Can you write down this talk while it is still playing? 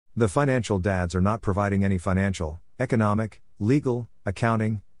The financial dads are not providing any financial, economic, legal,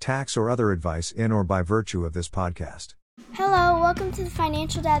 accounting, tax, or other advice in or by virtue of this podcast. Hello, welcome to the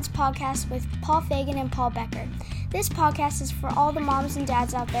Financial Dads Podcast with Paul Fagan and Paul Becker. This podcast is for all the moms and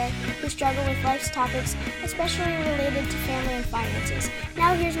dads out there who struggle with life's topics, especially related to family and finances.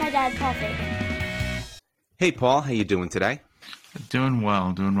 Now here's my dad, Paul Fagan. Hey, Paul, how you doing today? Doing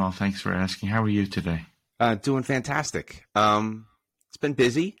well. Thanks for asking. How are you today? Doing fantastic. It's been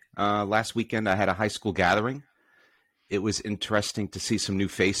busy. Last weekend I had a high school gathering. It was interesting to see some new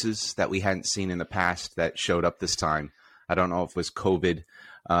faces that we hadn't seen in the past that showed up this time. I don't know if it was COVID,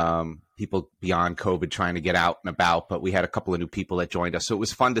 people beyond COVID trying to get out and about, but we had a couple of new people that joined us. So it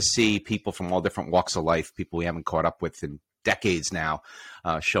was fun to see people from all different walks of life, people we haven't caught up with in decades now,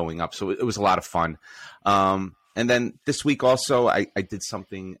 showing up. So it was a lot of fun. And then this week also, I did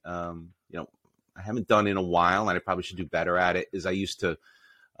something, I haven't done in a while, and I probably should do better at it, is I used to,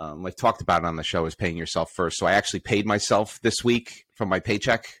 I talked about it on the show, is paying yourself first. So I actually paid myself this week from my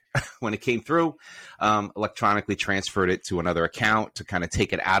paycheck when it came through, electronically transferred it to another account to kind of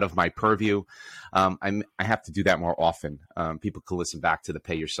take it out of my purview. I have to do that more often. People can listen back to the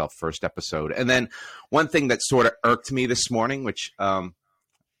Pay Yourself First episode. And then one thing that sort of irked me this morning, which I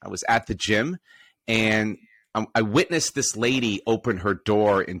was at the gym, and I witnessed this lady open her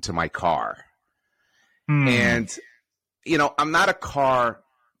door into my car. And, I'm not a car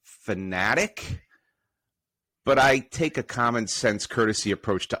fanatic, but I take a common sense courtesy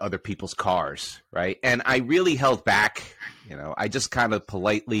approach to other people's cars, right? And I really held back. I just kind of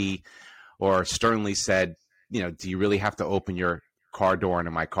politely or sternly said, do you really have to open your car door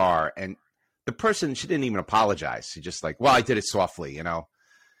into my car? And the person, she didn't even apologize. She just like, well, I did it softly, All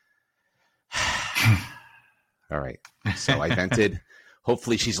right. So I vented.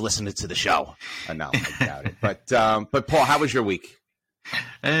 Hopefully she's listening to the show. No, I doubt it. But Paul, how was your week?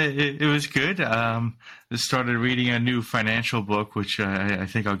 It was good. I started reading a new financial book, which I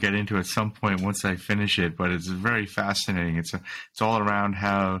think I'll get into at some point once I finish it. But it's very fascinating. It's all around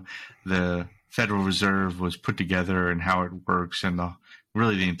how the Federal Reserve was put together and how it works, and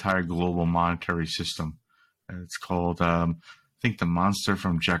really the entire global monetary system. It's called, I think, The Monster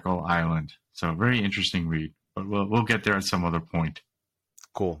from Jekyll Island. So very interesting read. But we'll get there at some other point.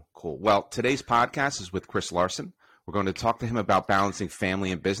 Cool. Well, today's podcast is with Chris Larson. We're going to talk to him about balancing family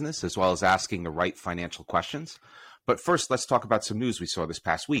and business, as well as asking the right financial questions. But first, let's talk about some news we saw this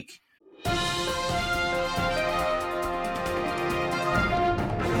past week.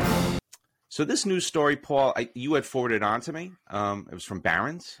 So this news story, Paul, you had forwarded on to me. It was from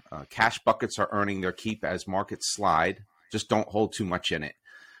Barron's. Cash buckets are earning their keep as markets slide. Just don't hold too much in it.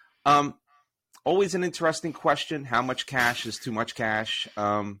 Always an interesting question. How much cash is too much cash?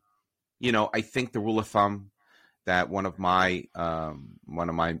 I think the rule of thumb that one of my, I don't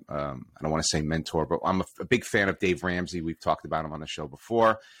want to say mentor, but I'm a big fan of Dave Ramsey. We've talked about him on the show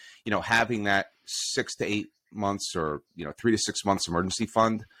before. Having that 6 to 8 months or 3 to 6 months emergency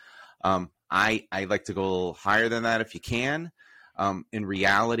fund. I like to go a little higher than that if you can. In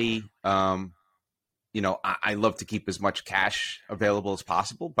reality, I love to keep as much cash available as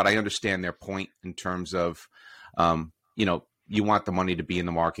possible, but I understand their point in terms of, you want the money to be in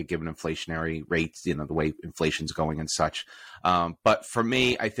the market given inflationary rates, the way inflation's going and such. But for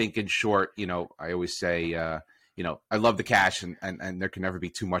me, I think in short, I always say, I love the cash and there can never be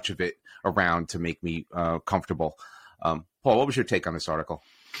too much of it around to make me comfortable. Paul, what was your take on this article?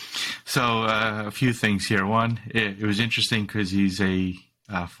 So a few things here. One, it was interesting because he's a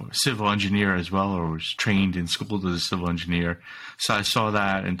civil engineer as well, or was trained in school as a civil engineer. So I saw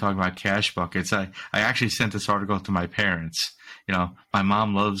that and talking about cash buckets. I actually sent this article to my parents. My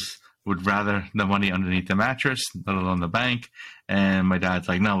mom would rather the money underneath the mattress, let alone the bank. And my dad's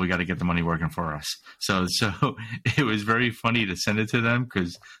like, no, we got to get the money working for us. So it was very funny to send it to them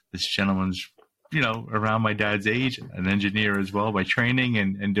because this gentleman's, around my dad's age, an engineer as well by training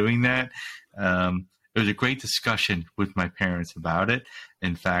and doing that. It was a great discussion with my parents about it.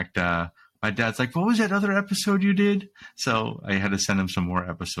 In fact, my dad's like, what was that other episode you did? So I had to send him some more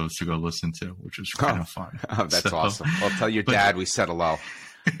episodes to go listen to, which was kind of fun. Oh, that's awesome. Well, tell your dad we said hello.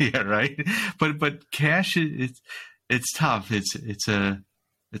 Yeah, right. But cash, it's tough. It's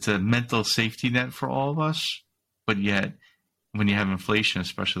a mental safety net for all of us. But yet, when you have inflation,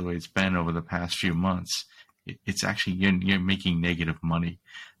 especially the way it's been over the past few months, it's actually you're making negative money.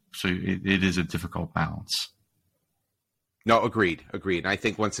 So it is a difficult balance. No, agreed. And I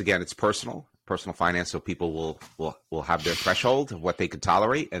think once again, it's personal finance. So people will have their threshold of what they could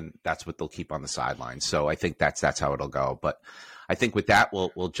tolerate, and that's what they'll keep on the sidelines. So I think that's how it'll go. But I think with that,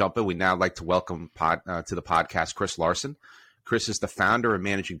 we'll jump in. We now like to welcome to the podcast Chris Larson. Chris is the founder and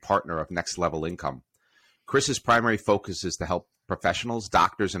managing partner of Next Level Income. Chris's primary focus is to help professionals,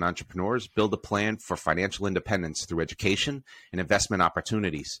 doctors, and entrepreneurs build a plan for financial independence through education and investment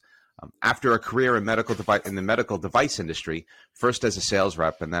opportunities. After a career in the medical device industry, first as a sales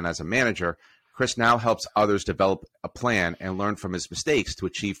rep and then as a manager, Chris now helps others develop a plan and learn from his mistakes to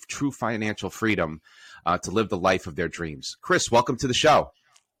achieve true financial freedom to live the life of their dreams. Chris, welcome to the show.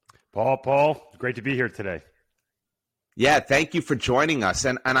 Paul, great to be here today. Yeah, thank you for joining us.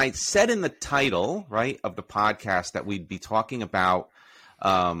 And I said in the title, right, of the podcast that we'd be talking about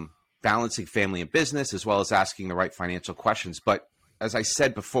balancing family and business as well as asking the right financial questions. But as I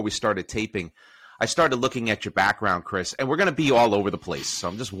said before we started taping, I started looking at your background, Chris, and we're going to be all over the place. So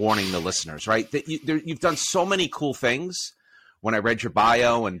I'm just warning the listeners, right, that you've done so many cool things. When I read your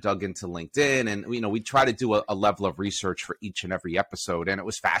bio and dug into LinkedIn, and we try to do a level of research for each and every episode, and it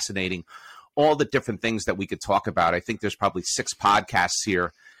was fascinating, all the different things that we could talk about. I think there's probably 6 podcasts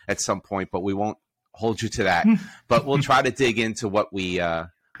here at some point, but we won't hold you to that. But we'll try to dig into what we've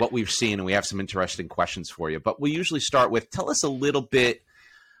seen, and we have some interesting questions for you. But we usually start with, tell us a little bit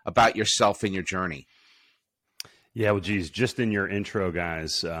about yourself and your journey. Yeah, well, geez, just in your intro,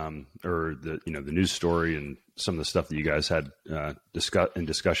 guys, or the news story and some of the stuff that you guys had in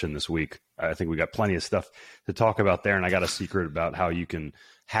discussion this week, I think we got plenty of stuff to talk about there. And I got a secret about how you can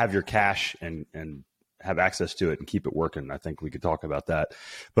have your cash and have access to it and keep it working. I think we could talk about that.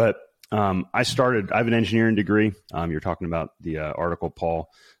 But I have an engineering degree. You're talking about the article, Paul,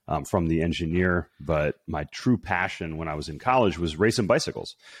 from The Engineer, but my true passion when I was in college was racing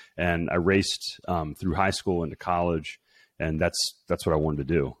bicycles. And I raced through high school into college, and that's what I wanted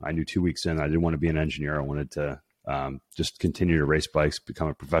to do. I knew 2 weeks in, I didn't want to be an engineer. I wanted to just continue to race bikes, become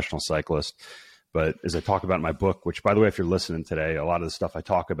a professional cyclist. But as I talk about in my book, which, by the way, if you're listening today, a lot of the stuff I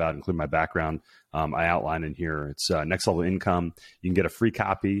talk about, including my background, I outline in here. It's Next Level Income. You can get a free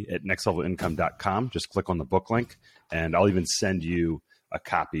copy at nextlevelincome.com. Just click on the book link, and I'll even send you a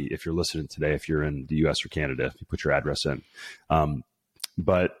copy if you're listening today, if you're in the U.S. or Canada, if you put your address in.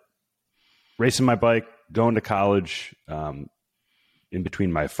 But racing my bike, going to college, in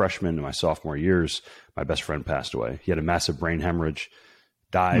between my freshman and my sophomore years, my best friend passed away. He had a massive brain hemorrhage,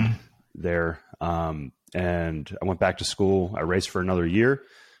 died there. And I went back to school. I raced for another year,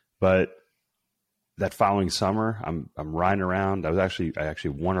 but that following summer, I'm riding around. I actually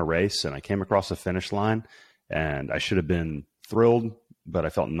won a race, and I came across the finish line, and I should have been thrilled, but I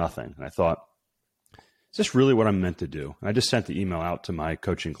felt nothing. And I thought, is this really what I'm meant to do? And I just sent the email out to my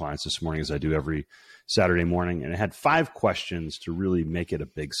coaching clients this morning, as I do every Saturday morning. And it had 5 questions to really make it a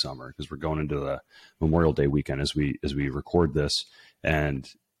big summer, because we're going into the Memorial Day weekend as we record this. And,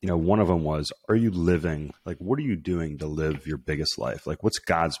 one of them was, are you living, like, what are you doing to live your biggest life? Like, what's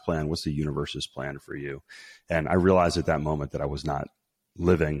God's plan? What's the universe's plan for you? And I realized at that moment that I was not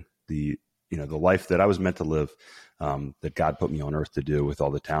living the life that I was meant to live, that God put me on earth to do with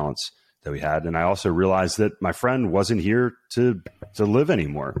all the talents that we had. And I also realized that my friend wasn't here to live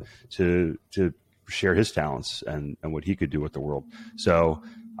anymore, to share his talents and what he could do with the world. So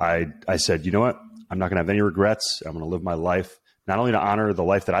I said, you know what? I'm not going to have any regrets. I'm going to live my life, not only to honor the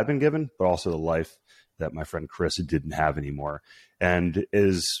life that I've been given, but also the life that my friend Chris didn't have anymore. And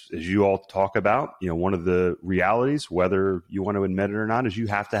as you all talk about, one of the realities, whether you want to admit it or not, is you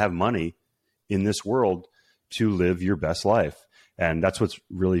have to have money in this world to live your best life. And that's what's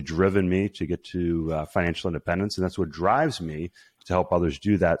really driven me to get to financial independence. And that's what drives me to help others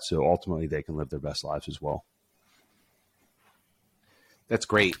do that, so ultimately they can live their best lives as well. That's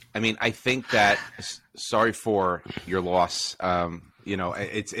great. I mean, I think that, sorry for your loss.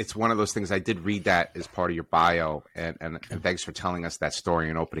 It's one of those things. I did read that as part of your bio, and thanks for telling us that story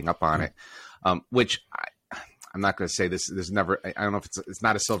and opening up on it, which I'm not going to say this. There's never, I don't know if it's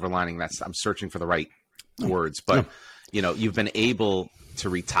not a silver lining. I'm searching for the right words, but you've been able to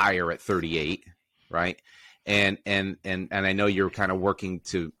retire at 38, right? And I know you're kind of working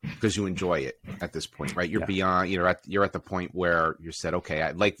because you enjoy it at this point, right? You're beyond, you're at the point where you said, okay,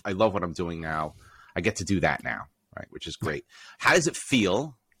 I love what I'm doing now. I get to do that now, right? Which is great. How does it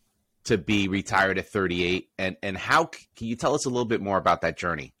feel to be retired at 38? And how can you tell us a little bit more about that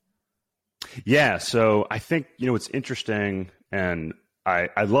journey? Yeah. So I think, it's interesting, and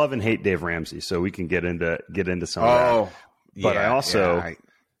I love and hate Dave Ramsey, so we can get into some of that. But I also,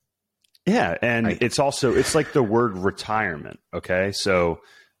 it's like the word retirement. Okay. So,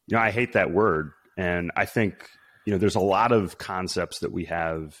 I hate that word. And I think, there's a lot of concepts that we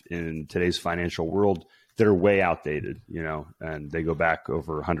have in today's financial world that are way outdated, and they go back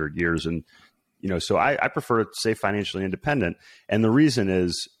over 100 years. And, so I prefer to say financially independent. And the reason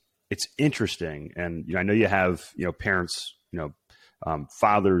is, it's interesting. And, I know you have, parents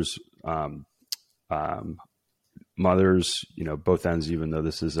fathers, mothers, both ends, even though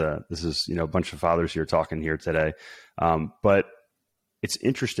this is a bunch of fathers here talking here today. But it's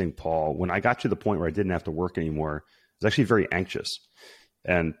interesting, Paul, when I got to the point where I didn't have to work anymore, I was actually very anxious.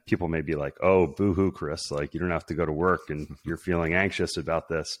 And people may be like, oh, boo-hoo, Chris, like you don't have to go to work and you're feeling anxious about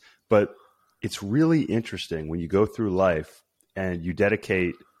this. But it's really interesting when you go through life and you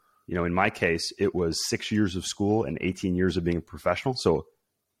dedicate, in my case, it was 6 years of school and 18 years of being a professional. So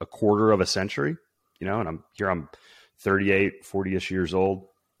a quarter of a century, and I'm 38, 40-ish years old,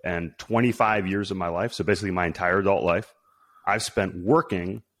 and 25 years of my life. So basically my entire adult life, I've spent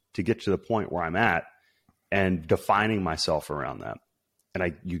working to get to the point where I'm at and defining myself around that.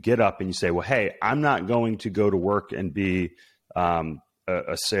 And you get up and you say, well, hey, I'm not going to go to work and be a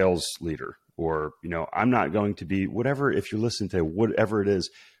sales leader, or, I'm not going to be whatever. If you're listening to whatever it is,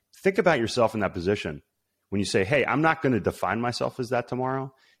 think about yourself in that position. When you say, hey, I'm not going to define myself as that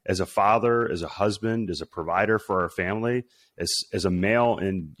tomorrow, as a father, as a husband, as a provider for our family, as a male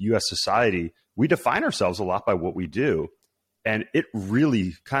in U.S. society, we define ourselves a lot by what we do. And it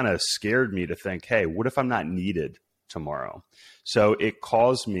really kind of scared me to think, hey, what if I'm not needed tomorrow? So it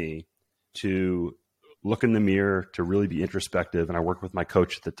caused me to look in the mirror, to really be introspective. And I worked with my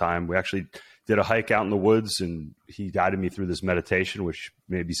coach at the time. We actually did a hike out in the woods, and he guided me through this meditation, which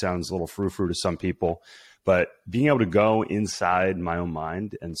maybe sounds a little frou-frou to some people. But being able to go inside my own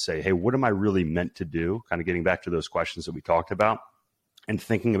mind and say, hey, what am I really meant to do? Kind of getting back to those questions that we talked about and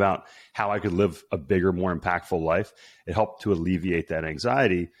thinking about how I could live a bigger, more impactful life. It helped to alleviate that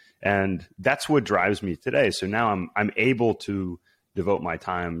anxiety. And that's what drives me today. So now I'm able to devote my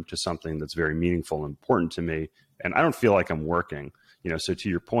time to something that's very meaningful and important to me. And I don't feel like I'm working, so to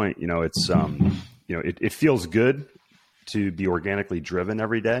your point, it's, it feels good to be organically driven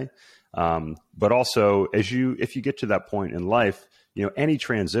every day. But also if you get to that point in life, any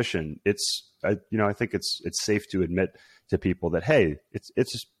transition, I think it's safe to admit to people that, hey, it's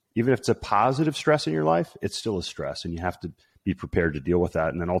just, even if it's a positive stress in your life, it's still a stress, and you have to be prepared to deal with that,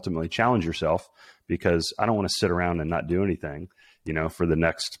 and then ultimately challenge yourself, because I don't want to sit around and not do anything, for the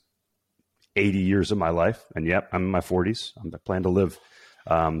next 80 years of my life. And yep, I'm in my 40s. I plan to live,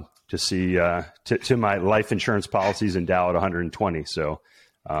 to see, to my life insurance policies endow at 120. So,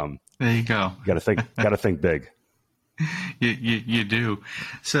 there you go. Got to think big. You do.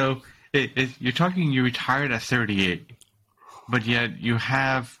 So you retired at 38, but yet you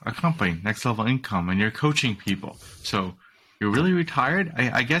have a company, Next Level Income, and you're coaching people. So you're really retired?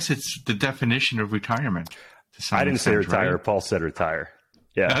 I guess it's the definition of retirement. I didn't say retire. Right? Paul said retire.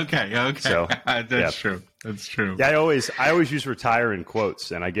 Yeah. Okay. So, That's true. That's true. Yeah, I always use retire in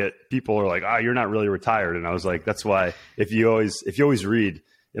quotes, and I get people are like, "Oh, you're not really retired," and I was like, "That's why if you always read,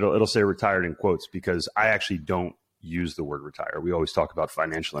 it'll say retired in quotes, because I actually don't use the word retire. We always talk about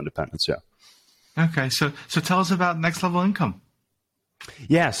financial independence." Yeah. Okay. So tell us about Next Level Income.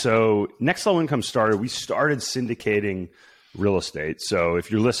 Yeah. So Next Level Income we started syndicating real estate. So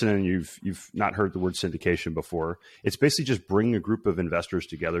if you're listening, you've not heard the word syndication before. It's basically just bringing a group of investors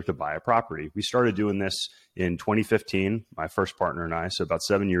together to buy a property. We started doing this in 2015, my first partner and I, so about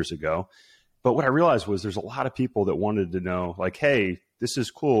 7 years ago. But what I realized was there's a lot of people that wanted to know, like, hey, this is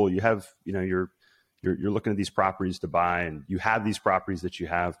cool. You have, you're looking at these properties to buy, and you have these properties that you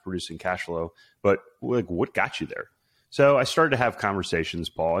have producing cash flow, but like, what got you there? So I started to have conversations,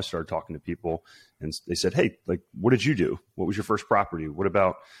 Paul. I started talking to people, and they said, hey, like, what did you do? What was your first property? What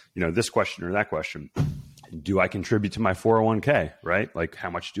about, this question or that question? Do I contribute to my 401k, right? Like, how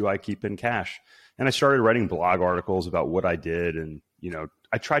much do I keep in cash? And I started writing blog articles about what I did. And,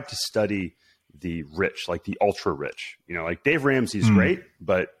 I tried to study the rich, like the ultra rich, like Dave Ramsey's great,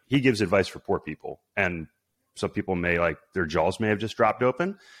 but he gives advice for poor people. And some people their jaws may have just dropped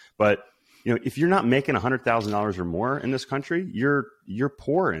open, but if you're not making $100,000 or more in this country, you're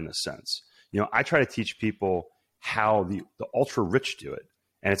poor in a sense. I try to teach people how the ultra rich do it.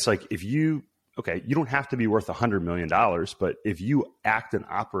 And it's like, you don't have to be worth $100 million, but if you act and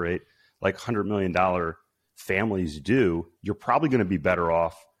operate like $100 million families do, you're probably going to be better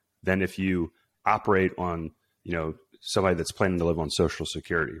off than if you operate on, somebody that's planning to live on Social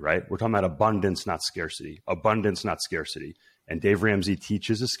Security, right? We're talking about abundance, not scarcity. Abundance, not scarcity. And Dave Ramsey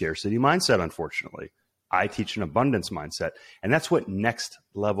teaches a scarcity mindset, unfortunately. I teach an abundance mindset. And that's what Next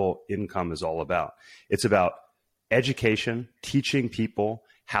Level Income is all about. It's about education, teaching people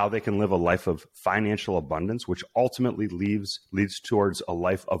how they can live a life of financial abundance, which ultimately leads towards a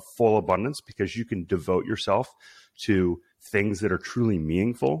life of full abundance, because you can devote yourself to things that are truly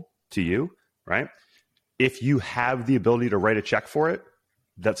meaningful to you, right? If you have the ability to write a check for it,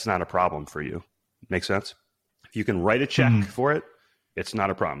 that's not a problem for you. Make sense? If you can write a check for it, it's not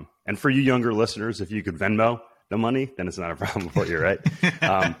a problem. And for you younger listeners, if you could Venmo the money, then it's not a problem for you, right?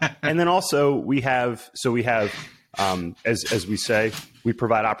 And then also we have, as we say, we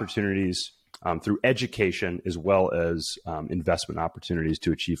provide opportunities through education as well as investment opportunities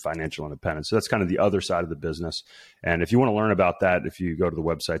to achieve financial independence. So that's kind of the other side of the business. And if you want to learn about that, if you go to the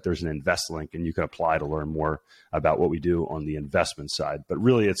website, there's an invest link and you can apply to learn more about what we do on the investment side. But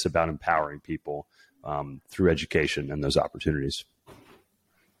really, it's about empowering people through education and those opportunities.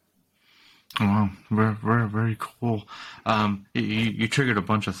 Wow, very, very, very cool. You triggered a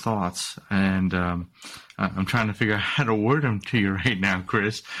bunch of thoughts, and I'm trying to figure out how to word them to you right now,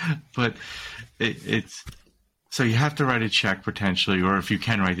 Chris. But it's so you have to write a check potentially, or if you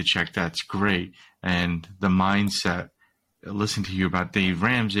can write the check, that's great. And the mindset. Listen to you about Dave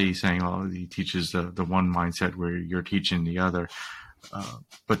Ramsey saying, "Oh, he teaches the one mindset where you're teaching the other."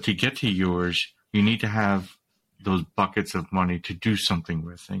 But to get to yours, you need to have those buckets of money to do something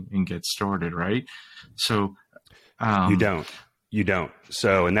with and get started, right? So you don't.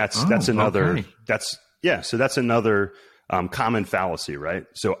 So, and that's another, okay. So that's another common fallacy, right?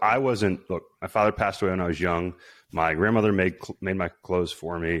 So look, my father passed away when I was young. My grandmother made my clothes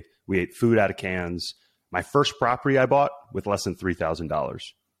for me. We ate food out of cans. My first property I bought with less than $3,000.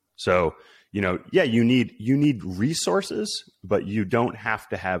 So, you need resources, but you don't have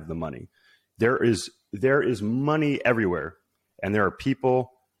to have the money. There is money everywhere, and there are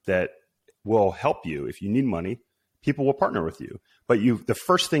people that will help you. If you need money, people will partner with you. But the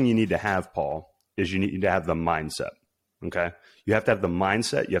first thing you need to have, Paul, is you need to have the mindset. Okay. You have to have the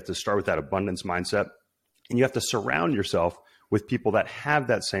mindset. You have to start with that abundance mindset, and you have to surround yourself with people that have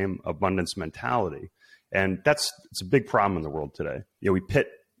that same abundance mentality. And it's a big problem in the world today. We pit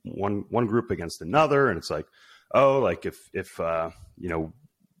one group against another, and it's like, if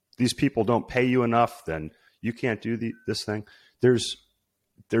these people don't pay you enough, then you can't do this thing. There's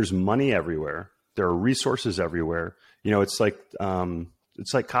money everywhere. There are resources everywhere. It's like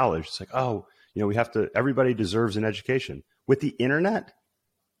college. It's like, everybody deserves an education. With the internet,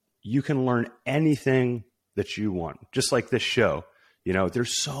 you can learn anything that you want, just like this show.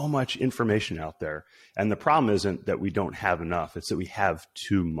 There's so much information out there. And the problem isn't that we don't have enough. It's that we have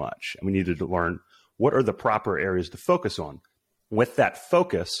too much. And we needed to learn what are the proper areas to focus on. With that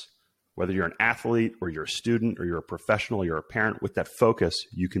focus, whether you're an athlete or you're a student or you're a professional, you're a parent, with that focus,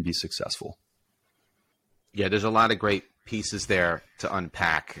 you can be successful. Yeah, there's a lot of great pieces there to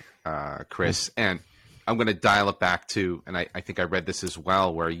unpack, Chris. And I'm going to dial it back to, and I think I read this as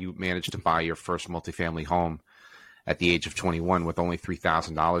well, where you managed to buy your first multifamily home at the age of 21 with only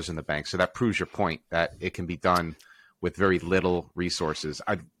 $3,000 in the bank. So that proves your point that it can be done with very little resources.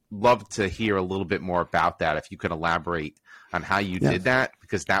 I'd love to hear a little bit more about that, if you could elaborate on how you did that,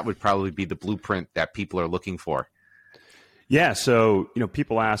 because that would probably be the blueprint that people are looking for. Yeah. So,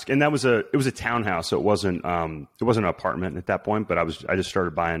 people ask, and it was a townhouse. So it wasn't an apartment at that point, but I just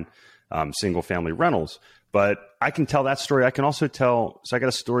started buying single family rentals. But I can tell that story. I can also so I got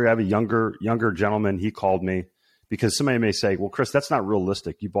a story. I have a younger gentleman. He called me because somebody may say, well, Chris, that's not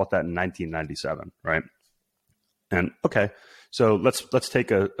realistic. You bought that in 1997, right? And okay. So let's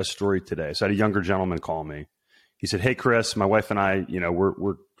take a story today. So I had a younger gentleman call me. He said, "Hey, Chris, my wife and I,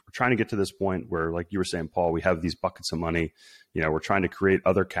 we're trying to get to this point where, like you were saying, Paul, we have these buckets of money. We're trying to create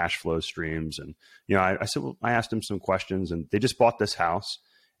other cash flow streams." And, I said, well, I asked him some questions, and they just bought this house,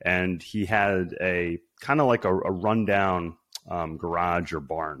 and he had a kind of like a rundown garage or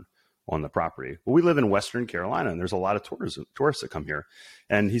barn on the property. Well, we live in Western Carolina, and there's a lot of tourists that come here.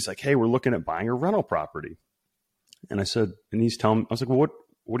 And he's like, "Hey, we're looking at buying a rental property." And I said, and he's telling me, I was like, "Well,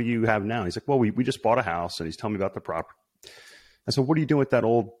 what do you have now?" He's like, "Well, we just bought a house," and he's telling me about the property. I said, "What are you doing with that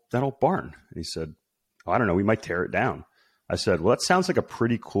old barn?" And he said, "Oh, I don't know. We might tear it down." I said, "Well, that sounds like a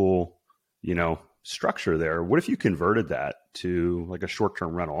pretty cool, structure there. What if you converted that to like a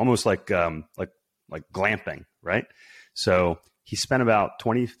short-term rental, almost like glamping, right?" So he spent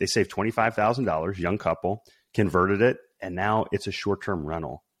they saved $25,000, young couple, converted it, and now it's a short-term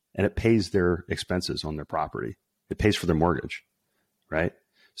rental, and it pays their expenses on their property. It pays for their mortgage, right?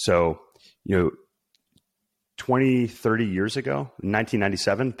 So, 20, 30 years ago,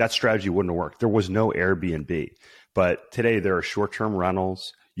 1997, that strategy wouldn't have worked. There was no Airbnb. But today there are short-term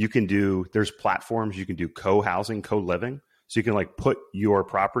rentals. There's platforms, you can do co-housing, co-living. So you can put your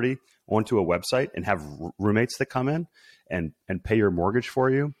property onto a website and have roommates that come in and pay your mortgage for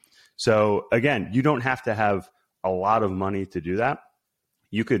you. So again, you don't have to have a lot of money to do that.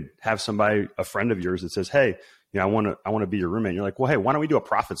 You could have a friend of yours that says, "Hey, I want to be your roommate." And you're like, "Well, hey, why don't we do a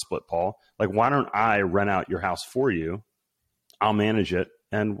profit split, Paul? Why don't I rent out your house for you? I'll manage it,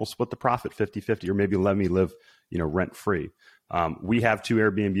 and we'll split the profit 50-50, or maybe let me live, rent free. We have 2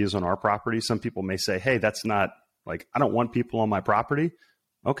 Airbnbs on our property. Some people may say, hey, that's not like, I don't want people on my property.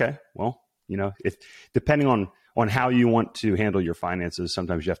 Okay. Well, if depending on how you want to handle your finances,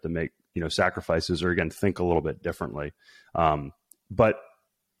 sometimes you have to make, sacrifices, or again, think a little bit differently. But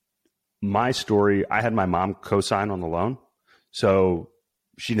my story, I had my mom co-sign on the loan. So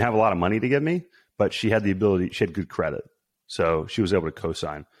she didn't have a lot of money to give me, but she had the ability, she had good credit. So she was able to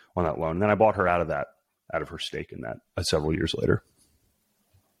co-sign on that loan. And then I bought her out of her stake in that several years later.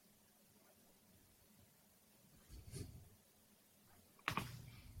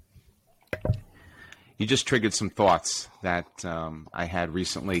 You just triggered some thoughts that I had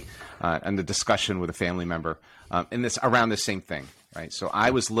recently in the discussion with a family member around the same thing, right? So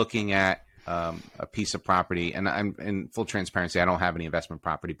I was looking at a piece of property, and I'm in full transparency, I don't have any investment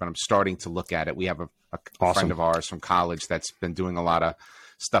property, but I'm starting to look at it. We have a Awesome. friend of ours from college that's been doing a lot of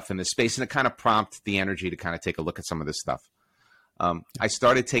stuff in this space, and it kind of prompted the energy to kind of take a look at some of this stuff. I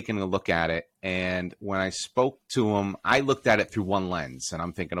started taking a look at it, and when I spoke to him, I looked at it through one lens, and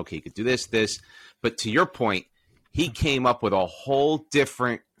I'm thinking, okay, you could do this. But to your point, he came up with a whole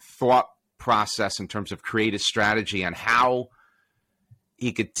different thought process in terms of creative strategy on how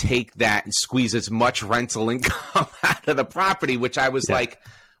he could take that and squeeze as much rental income out of the property, which I was like,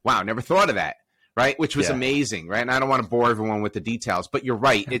 wow, never thought of that, right? Which was amazing, right? And I don't want to bore everyone with the details, but you're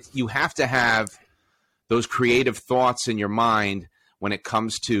right. You have to have those creative thoughts in your mind when it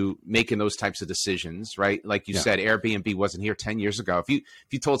comes to making those types of decisions, right? Like you said, Airbnb wasn't here 10 years ago. If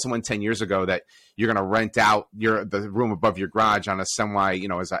you told someone 10 years ago that you're going to rent out the room above your garage on a semi,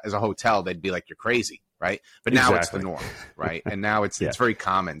 as a hotel, they'd be like, you're crazy, right? But now it's the norm, right? And now it's very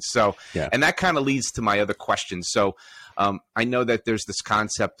common. So, and that kind of leads to my other question. So I know that there's this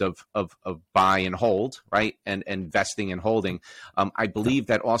concept of buy and hold, right? And investing and holding. I believe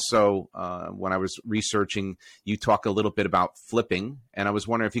that also when I was researching, you talk a little bit about flipping. And I was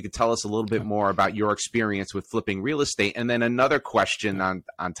wondering if you could tell us a little bit more about your experience with flipping real estate. And then another question on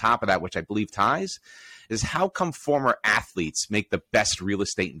top of that, which I believe ties, is how come former athletes make the best real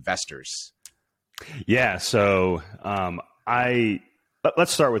estate investors? Yeah. So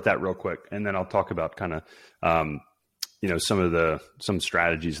let's start with that real quick, and then I'll talk about kind of some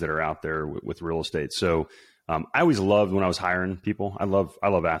strategies that are out there with real estate. So I always loved when I was hiring people. I love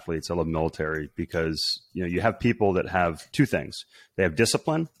athletes. I love military, because you have people that have 2 things. They have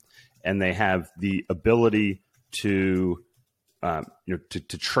discipline, and they have the ability to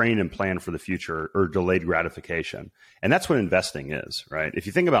train and plan for the future, or delayed gratification. And that's what investing is, right? If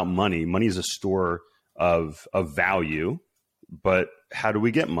you think about money is a store of value, but how do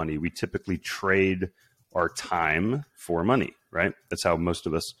we get money? We typically trade our time for money, right? That's how most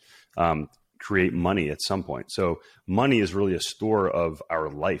of us create money at some point. So money is really a store of our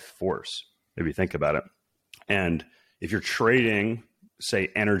life force, if you think about it. And if you're trading, say,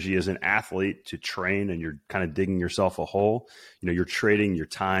 energy as an athlete to train, and you're kind of digging yourself a hole, you're trading your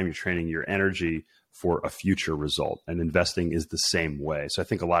time, you're trading your energy for a future result. And investing is the same way. So I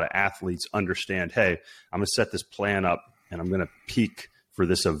think a lot of athletes understand, hey, I'm going to set this plan up, and I'm going to peak for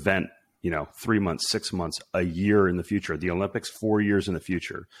this event, 3 months, 6 months, a year in the future, the Olympics, 4 years in the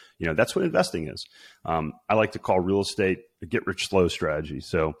future. That's what investing is. I like to call real estate a get rich slow strategy.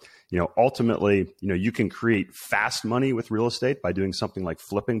 So, ultimately, you can create fast money with real estate by doing something like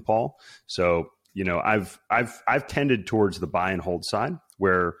flipping, Paul. So, I've tended towards the buy and hold side,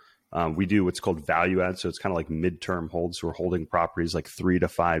 where we do what's called value add. So it's kind of like midterm holds. So we're holding properties like 3 to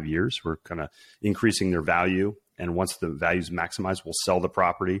 5 years. We're kind of increasing their value. And once the value's maximized, we'll sell the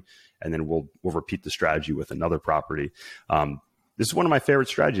property, and then we'll repeat the strategy with another property. This is one of my favorite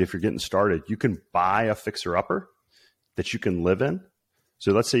strategies. If you're getting started, you can buy a fixer upper that you can live in.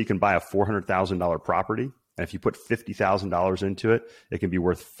 So let's say you can buy a $400,000 property, and if you put $50,000 into it, it can be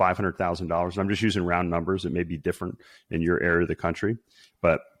worth $500,000. And I'm just using round numbers. It may be different in your area of the country,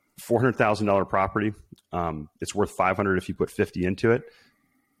 but $400,000 property, it's worth $500,000 if you put 50 into it.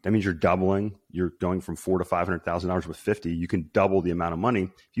 That means you're doubling. You're going from $400,000 to $500,000 with 50. You can double the amount of money.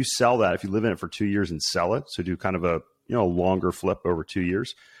 If you sell that, if you live in it for 2 years and sell it, so do kind of a longer flip over 2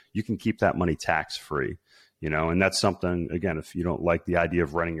 years, you can keep that money tax free. And that's something, again, if you don't like the idea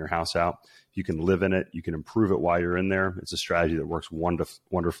of renting your house out, you can live in it. You can improve it while you're in there. It's a strategy that works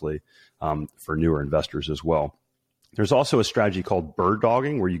wonderfully for newer investors as well. There's also a strategy called bird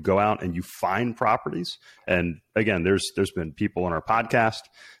dogging, where you go out and you find properties. And again, there's been people on our podcast,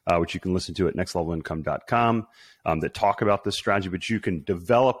 which you can listen to at nextlevelincome.com, that talk about this strategy. But you can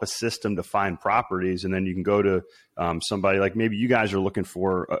develop a system to find properties, and then you can go to somebody like maybe you guys are looking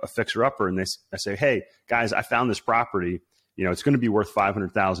for a fixer upper, and they say, hey guys, I found this property. it's going to be worth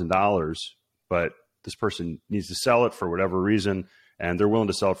 $500,000, but this person needs to sell it for whatever reason, and they're willing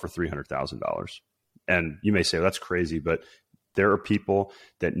to sell it for $300,000. And you may say, well, that's crazy, but there are people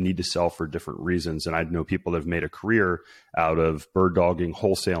that need to sell for different reasons. And I know people that have made a career out of bird dogging,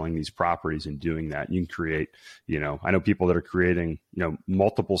 wholesaling these properties and doing that. You can create, I know people that are creating,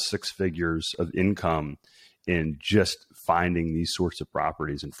 multiple six figures of income in just finding these sorts of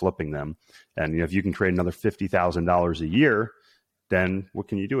properties and flipping them. And if you can create another $50,000 a year, then what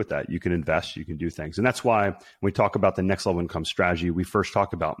can you do with that? You can invest, you can do things. And that's why when we talk about the next level income strategy, we first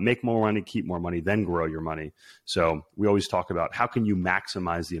talk about make more money, keep more money, then grow your money. So we always talk about how can you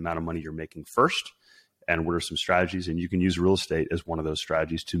maximize the amount of money you're making first, and what are some strategies? And you can use real estate as one of those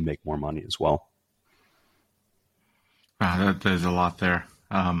strategies to make more money as well. Wow, there's a lot there.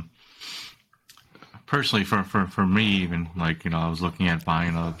 Personally, for me, even I was looking at buying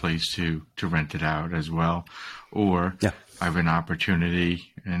another place to rent it out as well, or I have an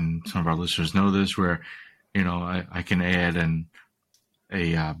opportunity, and some of our listeners know this, where I can add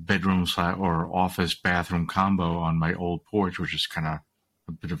a bedroom or office bathroom combo on my old porch, which is kind of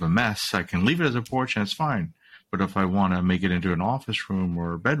a bit of a mess. I can leave it as a porch and it's fine. But if I want to make it into an office room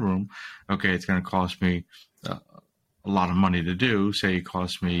or a bedroom, okay, it's going to cost me a lot of money to do. Say it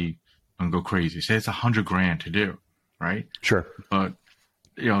costs me, I'm going to go crazy. Say it's $100,000 to do, right? Sure. But,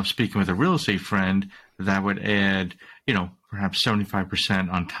 speaking with a real estate friend, that would add, perhaps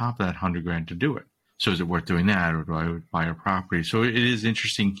 75% on top of that $100,000 to do it. So is it worth doing that, or do I buy a property? So it is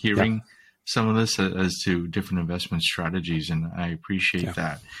interesting hearing some of this as to different investment strategies, and I appreciate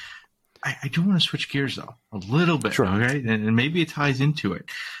that. I do want to switch gears, though, a little bit, okay? And maybe it ties into it.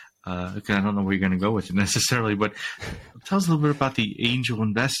 I don't know where you're going to go with it necessarily, but tell us a little bit about the angel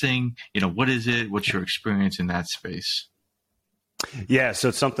investing. What is it? What's your experience in that space? Yeah, so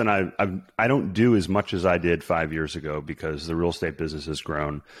it's something I don't do as much as I did 5 years ago because the real estate business has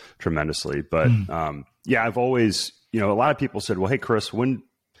grown tremendously. But I've always, a lot of people said, well, hey, Chris, when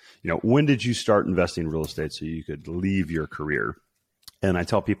did you start investing in real estate so you could leave your career? And I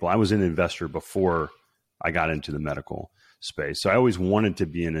tell people I was an investor before I got into the medical space. So I always wanted to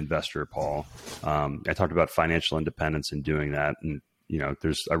be an investor, Paul. I talked about financial independence and doing that. And,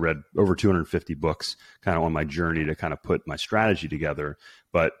 I read over 250 books kind of on my journey to kind of put my strategy together.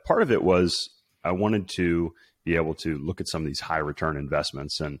 But part of it was I wanted to be able to look at some of these high return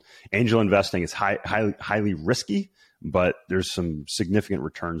investments, and angel investing is highly risky, but there's some significant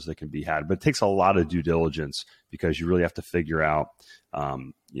returns that can be had. But it takes a lot of due diligence because you really have to figure out,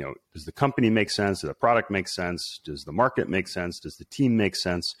 does the company make sense? Does the product make sense? Does the market make sense? Does the team make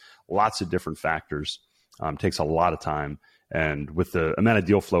sense? Lots of different factors. Takes a lot of time. And with the amount of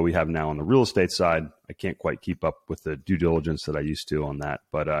deal flow we have now on the real estate side, I can't quite keep up with the due diligence that I used to on that.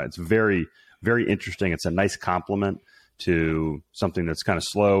 But it's very, very interesting. It's a nice complement to something that's kind of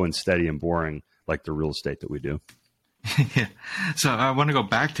slow and steady and boring, like the real estate that we do. Yeah. So I want to go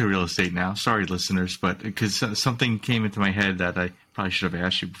back to real estate now. Sorry, listeners, but because something came into my head that I probably should have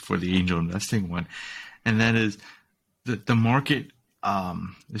asked you before the angel investing one. And that is the market,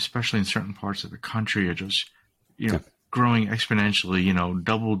 especially in certain parts of the country, are just, growing exponentially,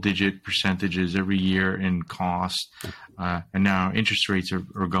 double-digit percentages every year in cost. And now interest rates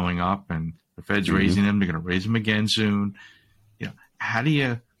are going up, and the Fed's raising them. They're going to raise them again soon. How do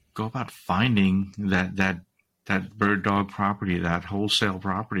you go about finding that bird dog property, that wholesale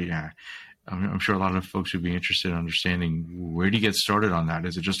property? I'm sure a lot of folks would be interested in understanding, where do you get started on that?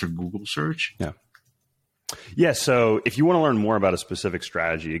 Is it just a Google search? Yeah. So if you want to learn more about a specific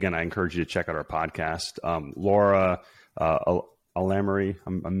strategy, again, I encourage you to check out our podcast. Laura Alamery,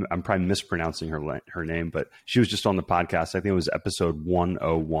 I'm probably mispronouncing her name, but she was just on the podcast. I think it was episode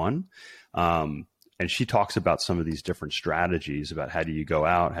 101. And she talks about some of these different strategies about how do you go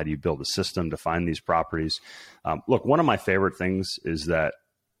out, how do you build a system to find these properties. Look, one of my favorite things is that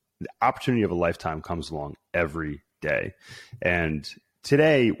the opportunity of a lifetime comes along every day. And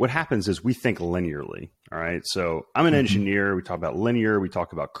today, what happens is we think linearly. All right. So I'm an engineer. We talk about linear. We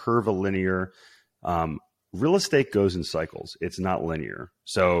talk about curvilinear. Real estate goes in cycles. It's not linear.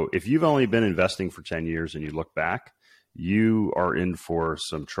 So if you've only been investing for 10 years and you look back, you are in for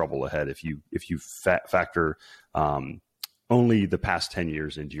some trouble ahead if you factor only the past 10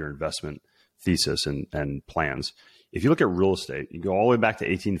 years into your investment thesis and plans. If you look at real estate, you go all the way back to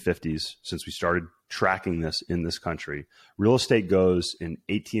 1850s, since we started tracking this in this country, real estate goes in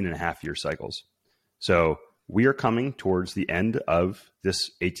 18.5-year cycles. So we are coming towards the end of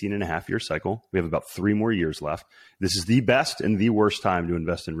this 18.5-year cycle. We have about 3 more years left. This is the best and the worst time to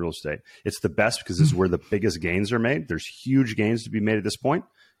invest in real estate. It's the best because this is where the biggest gains are made. There's huge gains to be made at this point.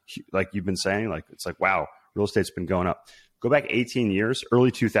 Like you've been saying, it's like, wow, real estate's been going up. Go back 18 years,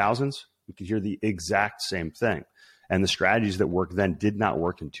 early 2000s, we could hear the exact same thing. And the strategies that worked then did not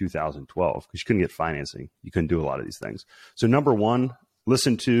work in 2012 because you couldn't get financing. You couldn't do a lot of these things. So number one,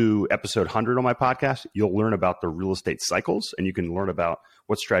 listen to episode 100 on my podcast. You'll learn about the real estate cycles and you can learn about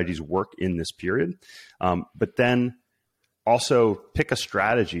what strategies work in this period. But then also pick a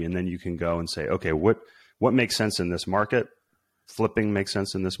strategy and then you can go and say, okay, what makes sense in this market? Flipping makes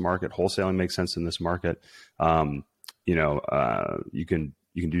sense in this market. Wholesaling makes sense in this market. You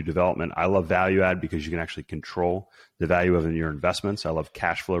can do development. I love value add because you can actually control the value of your investments. I love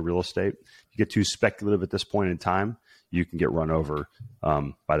cash flow real estate. You get too speculative at this point in time, you can get run over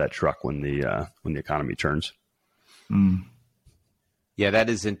by that truck when the economy turns. Yeah, that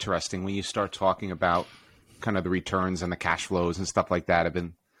is interesting. When you start talking about kind of the returns and the cash flows and stuff like that, I've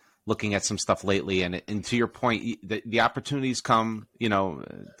been looking at some stuff lately, and to your point, the opportunities come.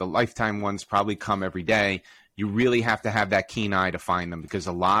 The lifetime ones probably come every day. You really have to have that keen eye to find them because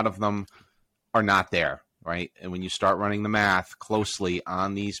a lot of them are not there, right? And when you start running the math closely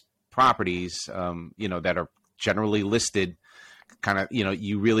on these properties, that are generally listed, kind of,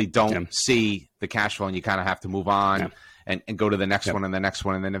 you really don't see the cash flow and you kind of have to move on and go to the next one and the next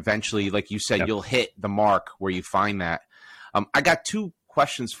one. And then eventually, like you said, you'll hit the mark where you find that. I got two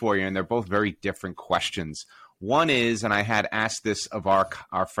questions for you, and they're both very different questions. One is, and I had asked this of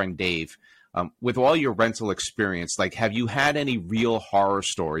our friend Dave, with all your rental experience, like, have you had any real horror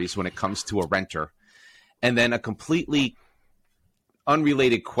stories when it comes to a renter? And then a completely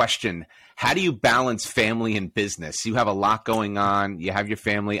unrelated question, how do you balance family and business? You have a lot going on. You have your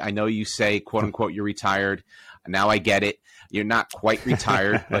family. I know you say, quote unquote, you're retired. Now I get it. You're not quite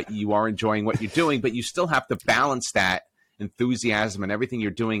retired, but you are enjoying what you're doing, but you still have to balance that enthusiasm and everything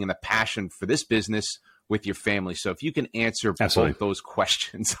you're doing and the passion for this business with your family. So if you can answer both those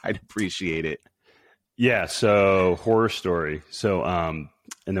questions, I'd appreciate it. Yeah. So horror story. So, and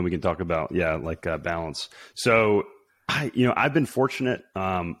then we can talk about, balance. So I've been fortunate.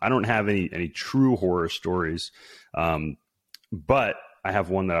 I don't have any true horror stories. But I have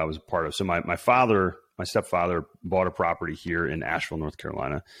one that I was a part of. So my stepfather bought a property here in Asheville, North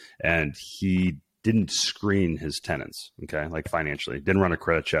Carolina, and he didn't screen his tenants. Okay. Like financially, didn't run a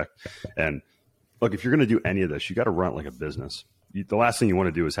credit check. And look, if you're going to do any of this, you got to run it like a business. The last thing you want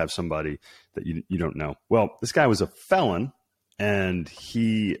to do is have somebody that you don't know. Well, this guy was a felon, and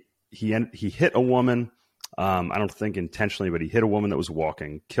he hit a woman. I don't think intentionally, but he hit a woman that was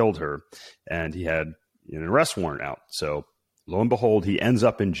walking, killed her, and he had an arrest warrant out. So lo and behold, he ends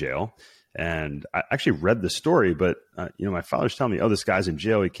up in jail. And I actually read the story, but my father's telling me, "Oh, this guy's in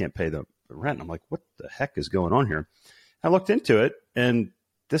jail. He can't pay the rent." And I'm like, "What the heck is going on here?" I looked into it, and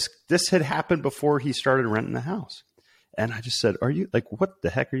this had happened before he started renting the house. And I just said, what the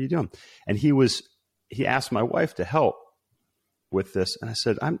heck are you doing? And he asked my wife to help with this. And I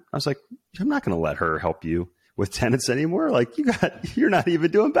said, I'm not going to let her help you with tenants anymore. Like you're not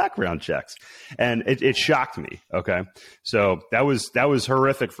even doing background checks. And it shocked me. Okay. So that was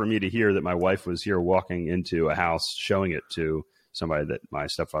horrific for me to hear that my wife was here walking into a house, showing it to somebody that my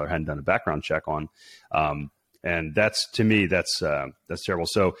stepfather hadn't done a background check on. And that's terrible.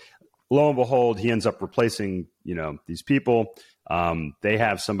 So lo and behold, he ends up replacing, these people. They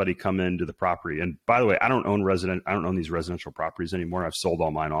have somebody come into the property. And by the way, I don't own these residential properties anymore. I've sold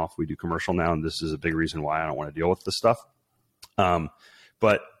all mine off. We do commercial now. And this is a big reason why I don't want to deal with this stuff.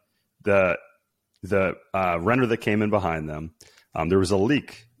 But the renter that came in behind them, there was a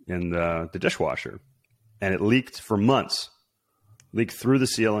leak in the dishwasher, and it leaked for months, leaked through the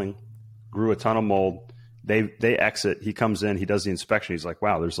ceiling, grew a ton of mold. They exit. He comes in. He does the inspection. He's like,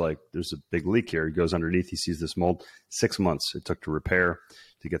 "Wow, there's a big leak here." He goes underneath. He sees this mold. 6 months it took to repair,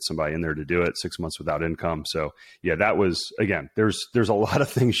 to get somebody in there to do it. 6 months without income. So yeah, that was, again, there's a lot of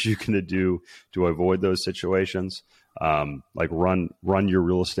things you can do to avoid those situations. Like run your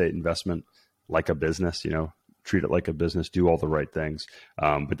real estate investment like a business. Treat it like a business. Do all the right things.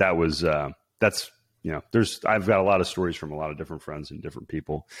 But that's. I've got a lot of stories from a lot of different friends and different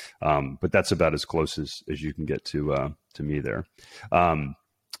people, but that's about as close as you can get to me there.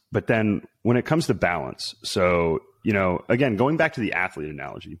 But then when it comes to balance, so, again, going back to the athlete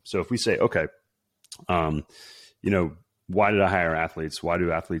analogy. So if we say, okay, why did I hire athletes? Why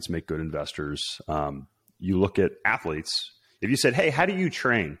do athletes make good investors? You look at athletes. If you said, "Hey, how do you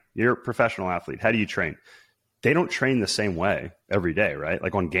train? You're a professional athlete. How do you train?" They don't train the same way every day, right?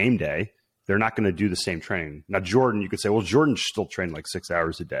 Like on game day, they're not going to do the same training. Now, Jordan, you could say, well, Jordan still trained like 6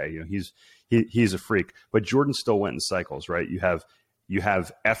 hours a day. He's a freak, but Jordan still went in cycles, right? You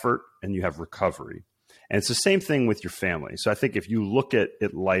have effort and you have recovery. And it's the same thing with your family. So I think if you look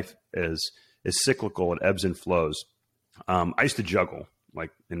at life as cyclical, it ebbs and flows. I used to juggle.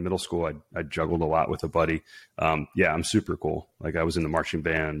 Like in middle school, I juggled a lot with a buddy. Yeah, I'm super cool. Like I was in the marching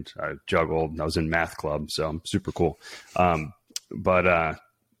band, I juggled, I was in math club, so I'm super cool. And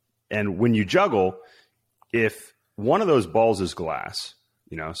when you juggle, if one of those balls is glass,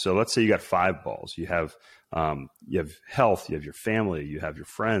 so let's say you got 5 balls, you have health, you have your family, you have your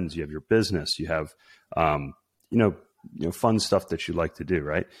friends, you have your business, you have, fun stuff that you like to do,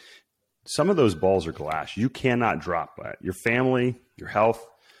 right? Some of those balls are glass. You cannot drop that. Your family, your health,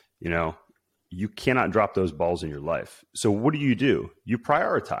 you cannot drop those balls in your life. So what do? You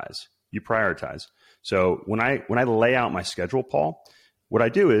prioritize. So when I lay out my schedule, Paul, what I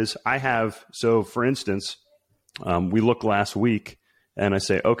do is for instance, we looked last week and I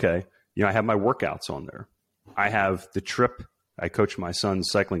say, okay, I have my workouts on there. I have the trip. I coach my son's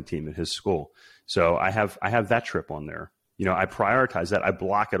cycling team at his school. So I have that trip on there. I prioritize that. I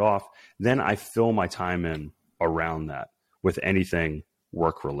block it off. Then I fill my time in around that with anything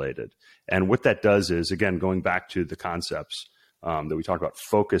work related. And what that does is, again, going back to the concepts that we talked about,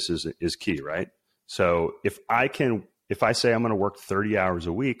 focus is key, right? So if I say I'm going to work 30 hours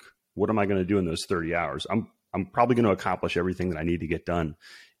a week, what am I going to do in those 30 hours? I'm probably going to accomplish everything that I need to get done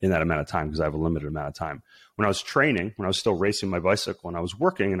in that amount of time because I have a limited amount of time. When I was training, when I was still racing my bicycle and I was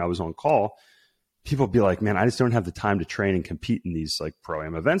working and I was on call, people be like, man, I just don't have the time to train and compete in these like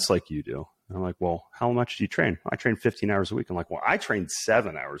pro-am events like you do. And I'm like, well, how much do you train? I train 15 hours a week. I'm like, well, I train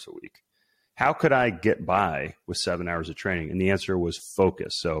 7 hours a week. How could I get by with 7 hours of training? And the answer was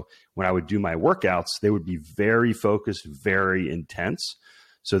focus. So when I would do my workouts, they would be very focused, very intense.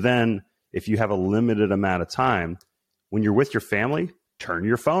 So then if you have a limited amount of time, when you're with your family, turn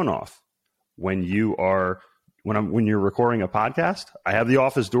your phone off. When you're recording a podcast, I have the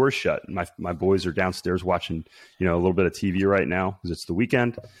office doors shut. My boys are downstairs watching, a little bit of TV right now because it's the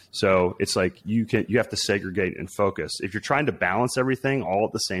weekend. So it's like you have to segregate and focus. If you're trying to balance everything all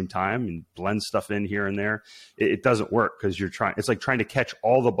at the same time and blend stuff in here and there, it doesn't work because it's like trying to catch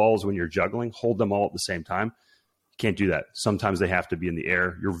all the balls when you're juggling, hold them all at the same time. You can't do that. Sometimes they have to be in the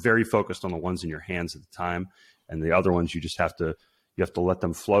air. You're very focused on the ones in your hands at the time, and the other ones you have to let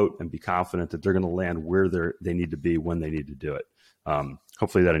them float and be confident that they're going to land where they need to be when they need to do it.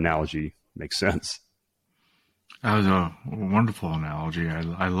 Hopefully that analogy makes sense. That was a wonderful analogy.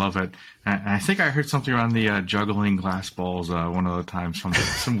 I love it. And I think I heard something around the juggling glass balls one of the times from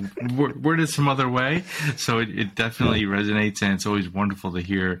some worded some other way. So it definitely resonates, and it's always wonderful to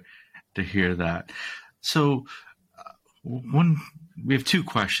hear that. So we have 2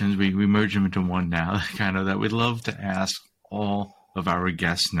 questions. We merge them into one now, kind of, that we'd love to ask all of our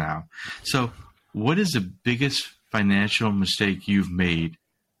guests now. So what is the biggest financial mistake you've made,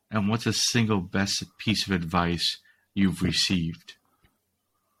 and what's the single best piece of advice you've received?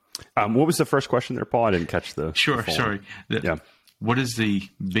 What was the first question there, Paul? I didn't catch the Sure, sorry. Yeah. What is the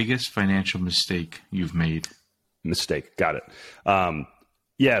biggest financial mistake you've made? Mistake. Got it.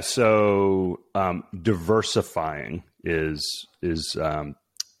 So diversifying is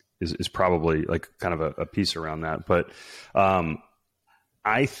probably like kind of a piece around that. But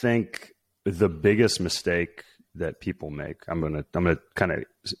I think the biggest mistake that people make, I'm gonna kind of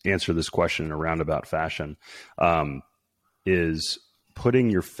answer this question in a roundabout fashion, is putting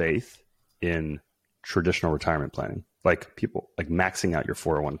your faith in traditional retirement planning, like people like maxing out your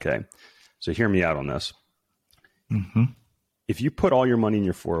 401k. So hear me out on this. Mm-hmm. If you put all your money in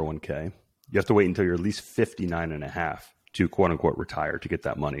your 401k, you have to wait until you're at least 59 and a half to quote unquote retire to get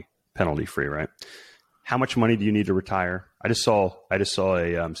that money penalty free, right? How much money do you need to retire? I just saw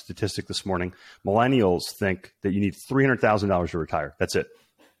a statistic this morning. Millennials think that you need $300,000 to retire. That's it.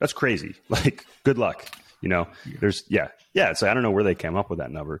 That's crazy. Like, good luck. It's like, I don't know where they came up with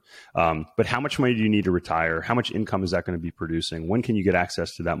that number. But how much money do you need to retire? How much income is that going to be producing? When can you get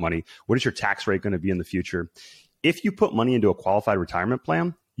access to that money? What is your tax rate going to be in the future? If you put money into a qualified retirement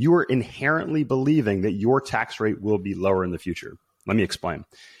plan, you are inherently believing that your tax rate will be lower in the future. Let me explain.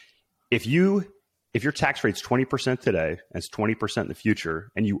 If your tax rate's 20% today and it's 20% in the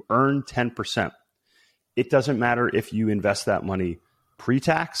future and you earn 10%, it doesn't matter if you invest that money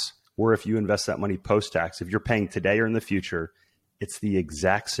pre-tax or if you invest that money post-tax. If you're paying today or in the future, it's the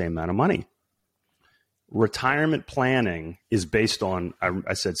exact same amount of money. Retirement planning is based on,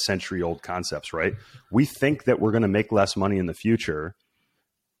 I said, century-old concepts, right? We think that we're going to make less money in the future,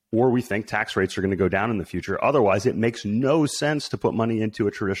 or we think tax rates are going to go down in the future. Otherwise, it makes no sense to put money into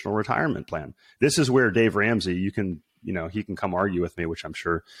a traditional retirement plan. This is where Dave Ramsey, he can come argue with me, which I'm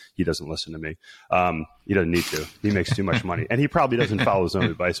sure he doesn't listen to me. He doesn't need to. He makes too much money. And he probably doesn't follow his own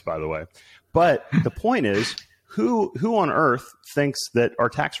advice, by the way. But the point is, who on earth thinks that our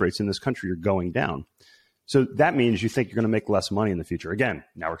tax rates in this country are going down? So that means you think you're going to make less money in the future. Again,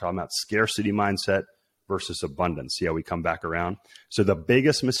 now we're talking about scarcity mindset versus abundance. See how we come back around? So the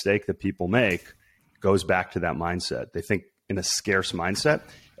biggest mistake that people make goes back to that mindset. They think in a scarce mindset,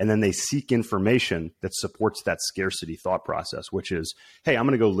 and then they seek information that supports that scarcity thought process, which is, hey, I'm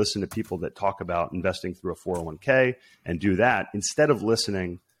going to go listen to people that talk about investing through a 401k and do that instead of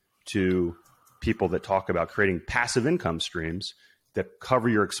listening to people that talk about creating passive income streams that cover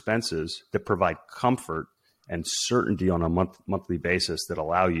your expenses, that provide comfort and certainty on a monthly basis that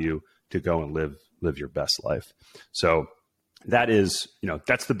allow you to go and live your best life. So that is,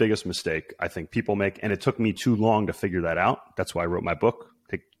 that's the biggest mistake I think people make. And it took me too long to figure that out. That's why I wrote my book.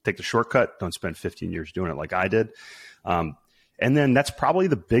 Take the shortcut. Don't spend 15 years doing it like I did. And then that's probably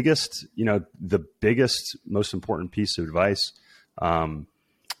the biggest, most important piece of advice,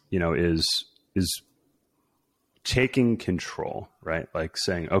 is taking control, right? Like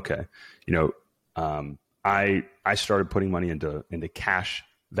saying, okay, I started putting money into cash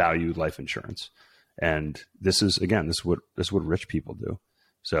value life insurance. And this is what rich people do.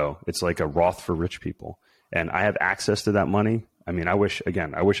 So it's like a Roth for rich people. And I have access to that money. I mean, I wish I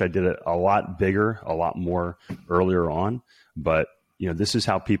did it a lot bigger, a lot more earlier on, but this is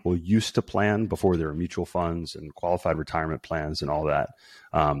how people used to plan before there were mutual funds and qualified retirement plans and all that.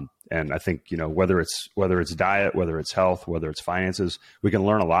 And I think, whether it's diet, whether it's health, whether it's finances, we can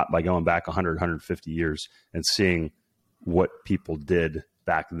learn a lot by going back 100, 150 years and seeing what people did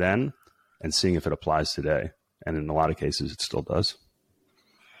back then and seeing if it applies today. And in a lot of cases, it still does.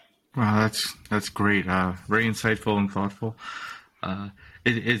 Wow, that's great. Very insightful and thoughtful.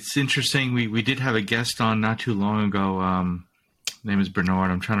 It's interesting. We did have a guest on not too long ago. Name is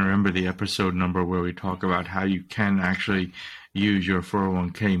Bernard. I'm trying to remember the episode number where we talk about how you can actually use your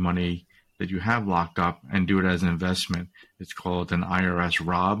 401k money that you have locked up and do it as an investment. It's called an IRS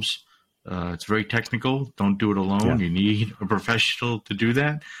ROBS. It's very technical. Don't do it alone. Yeah. You need a professional to do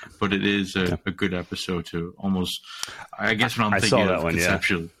that, but it is a good episode to almost, I guess what I'm thinking of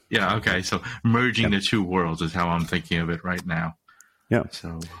conceptually. Yeah. Okay. So merging the two worlds is how I'm thinking of it right now.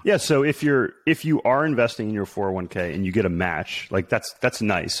 Yeah. So if you are investing in your 401k and you get a match, like that's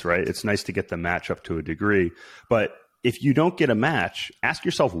nice, right? It's nice to get the match up to a degree, but if you don't get a match, ask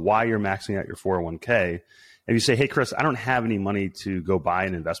yourself why you're maxing out your 401k. If you say, hey, Chris, I don't have any money to go buy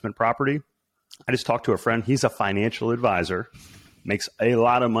an investment property. I just talked to a friend. He's a financial advisor, makes a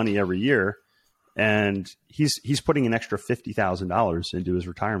lot of money every year. And he's putting an extra $50,000 into his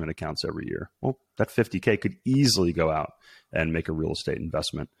retirement accounts every year. Well, that $50K could easily go out and make a real estate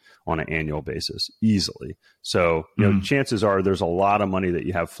investment on an annual basis, easily. So, chances are there's a lot of money that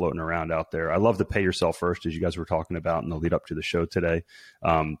you have floating around out there. I love the pay yourself first, as you guys were talking about in the lead up to the show today.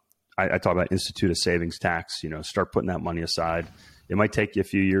 I talk about institute a savings tax, start putting that money aside. It might take you a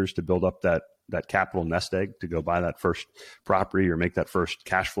few years to build up that capital nest egg to go buy that first property or make that first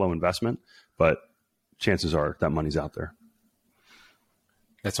cash flow investment. But chances are that money's out there.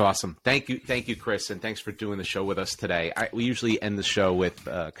 That's awesome. Thank you, Chris, and thanks for doing the show with us today. We usually end the show with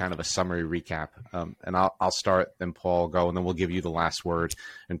kind of a summary recap, and I'll start, then Paul go, and then we'll give you the last word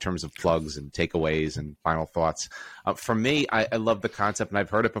in terms of plugs and takeaways and final thoughts. For me, I love the concept, and I've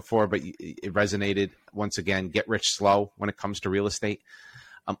heard it before, but it resonated. Once again, get rich slow when it comes to real estate.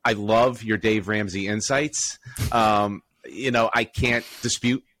 I love your Dave Ramsey insights. I can't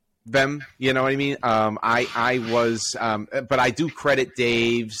dispute them, you know what I mean? But I do credit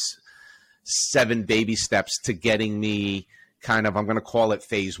Dave's 7 baby steps to getting me kind of, I'm going to call it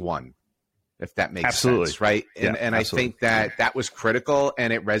phase 1, if that makes sense, right? And I think that was critical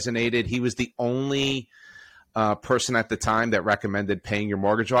and it resonated. He was the only person at the time that recommended paying your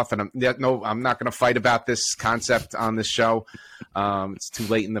mortgage off. And I'm not going to fight about this concept on this show. It's too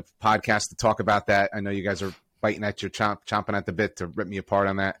late in the podcast to talk about that. I know you guys are biting at your chomping at the bit to rip me apart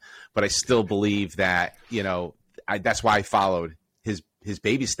on that. But I still believe that, that's why I followed his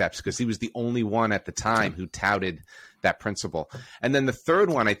baby steps, because he was the only one at the time who touted that principle. And then the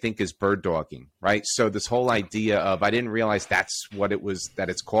third one, I think, is bird dogging, right? So this whole idea of, I didn't realize that's what it was, that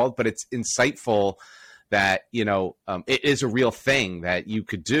it's called, but it's insightful that, it is a real thing that you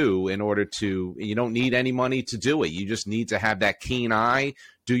could do in order to, you don't need any money to do it. You just need to have that keen eye,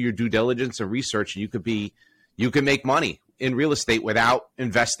 do your due diligence and research, and you can make money in real estate without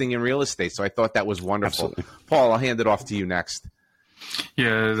investing in real estate. So I thought that was wonderful. Absolutely. Paul, I'll hand it off to you next.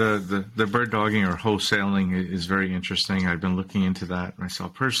 Yeah, the bird dogging or wholesaling is very interesting. I've been looking into that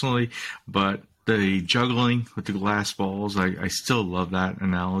myself personally, but the juggling with the glass balls, I still love that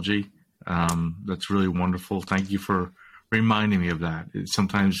analogy. That's really wonderful. Thank you for reminding me of that. It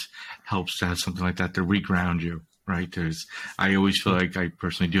sometimes helps to have something like that to reground you, right? I always feel like I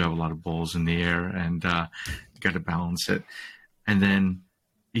personally do have a lot of balls in the air, and got to balance it. And then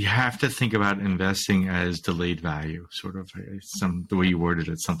you have to think about investing as delayed value, sort of the way you worded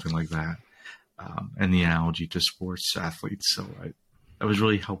it, something like that. And the analogy to sports athletes. So that was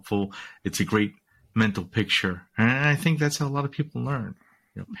really helpful. It's a great mental picture. And I think that's how a lot of people learn.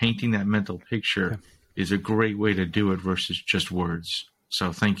 Painting that mental picture is a great way to do it versus just words.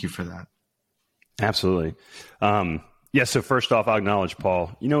 So thank you for that. Absolutely. So first off, I'll acknowledge,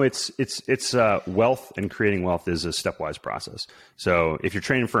 Paul, it's wealth, and creating wealth is a stepwise process. So if you're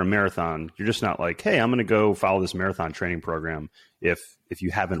training for a marathon, you're just not like, hey, I'm going to go follow this marathon training program if you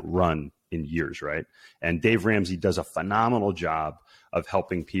haven't run in years, right? And Dave Ramsey does a phenomenal job of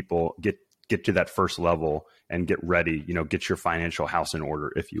helping people get to that first level and get ready, get your financial house in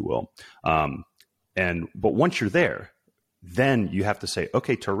order, if you will. But once you're there, then you have to say,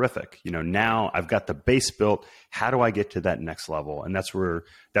 okay, terrific. Now I've got the base built. How do I get to that next level? And that's where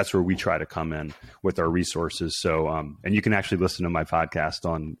we try to come in with our resources. So, and you can actually listen to my podcast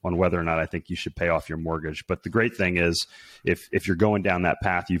on whether or not I think you should pay off your mortgage. But the great thing is, if you're going down that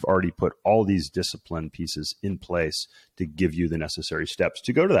path, you've already put all these discipline pieces in place to give you the necessary steps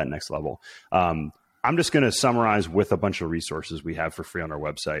to go to that next level. I'm just going to summarize with a bunch of resources we have for free on our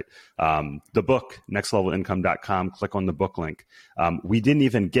website. The book, nextlevelincome.com, click on the book link. We didn't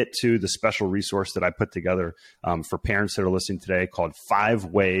even get to the special resource that I put together for parents that are listening today called 5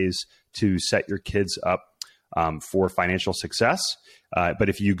 Ways to Set Your Kids Up for Financial Success. But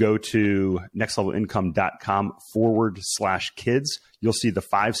if you go to nextlevelincome.com/kids, you'll see the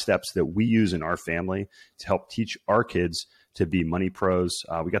 5 steps that we use in our family to help teach our kids to be money pros.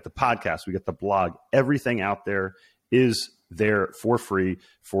 We got the podcast, we got the blog, everything out there is there for free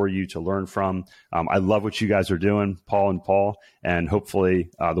for you to learn from. I love what you guys are doing, Paul, and hopefully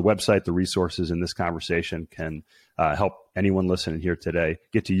the website, the resources in this conversation can help anyone listening here today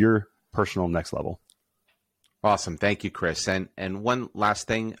get to your personal next level. Awesome. Thank you, Chris. And one last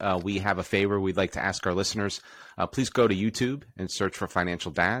thing, we have a favor we'd like to ask our listeners. Please go to YouTube and search for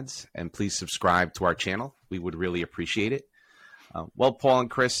Financial Dads, and please subscribe to our channel. We would really appreciate it. Well, Paul and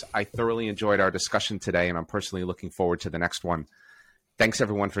Chris, I thoroughly enjoyed our discussion today, and I'm personally looking forward to the next one. Thanks,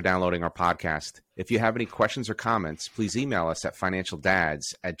 everyone, for downloading our podcast. If you have any questions or comments, please email us at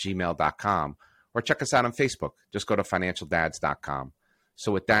financialdads@gmail.com or check us out on Facebook. Just go to financialdads.com.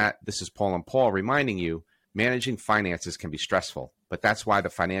 So with that, this is Paul and Paul reminding you, managing finances can be stressful, but that's why the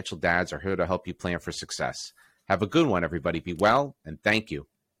Financial Dads are here to help you plan for success. Have a good one, everybody. Be well, and thank you.